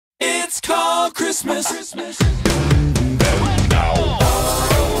it's called Christmas.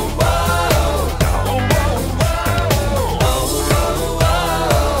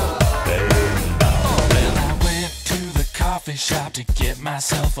 Shop to get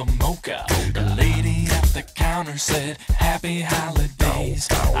myself a mocha. The lady at the counter said, "Happy holidays."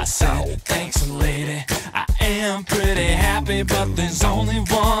 I said, "Thanks, lady, I am pretty happy, but there's only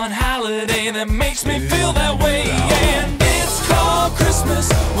one holiday that makes me feel that way, and it's called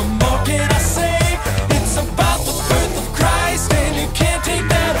Christmas. What more can I say? It's about the birth of Christ, and you can't take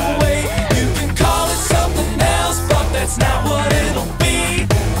that away. You can call it something else, but that's not what it'll be.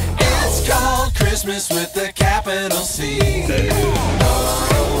 It's called Christmas with a capital C.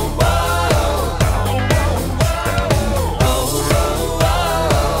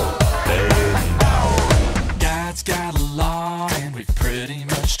 God's got a law and we pretty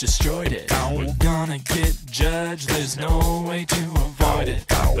much destroyed it. We're gonna get judged, there's no way to avoid it.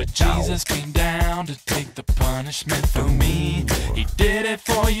 But Jesus came down to take the punishment for me. He did it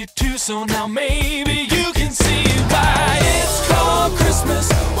for you too, so now maybe you can see why it's called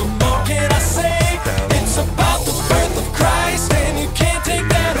Christmas. What more can I say? It's about the birth of Christ, and you can't take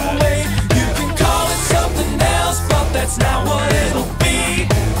that away. You can call it something else, but that's not what it'll be.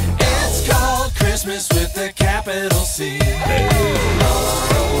 It's called Christmas with a capital C.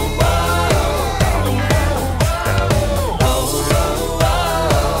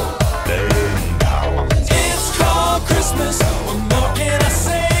 It's called Christmas. What more can I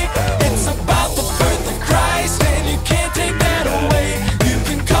say? It's about the birth of Christ, and you can't take that away. You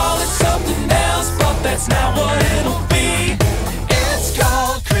can call it something else, but that's not what it'll be. It's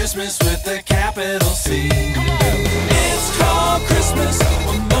called Christmas with a capital C. It's called Christmas.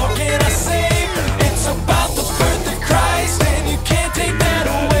 What more can I say? It's about the birth of Christ, and you can't take that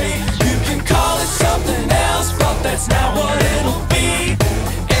away. You can call it something else, but that's not what it'll be.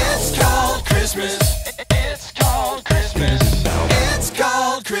 It's called Christmas. It's called Christmas. It's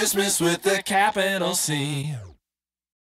called Christmas with a capital C.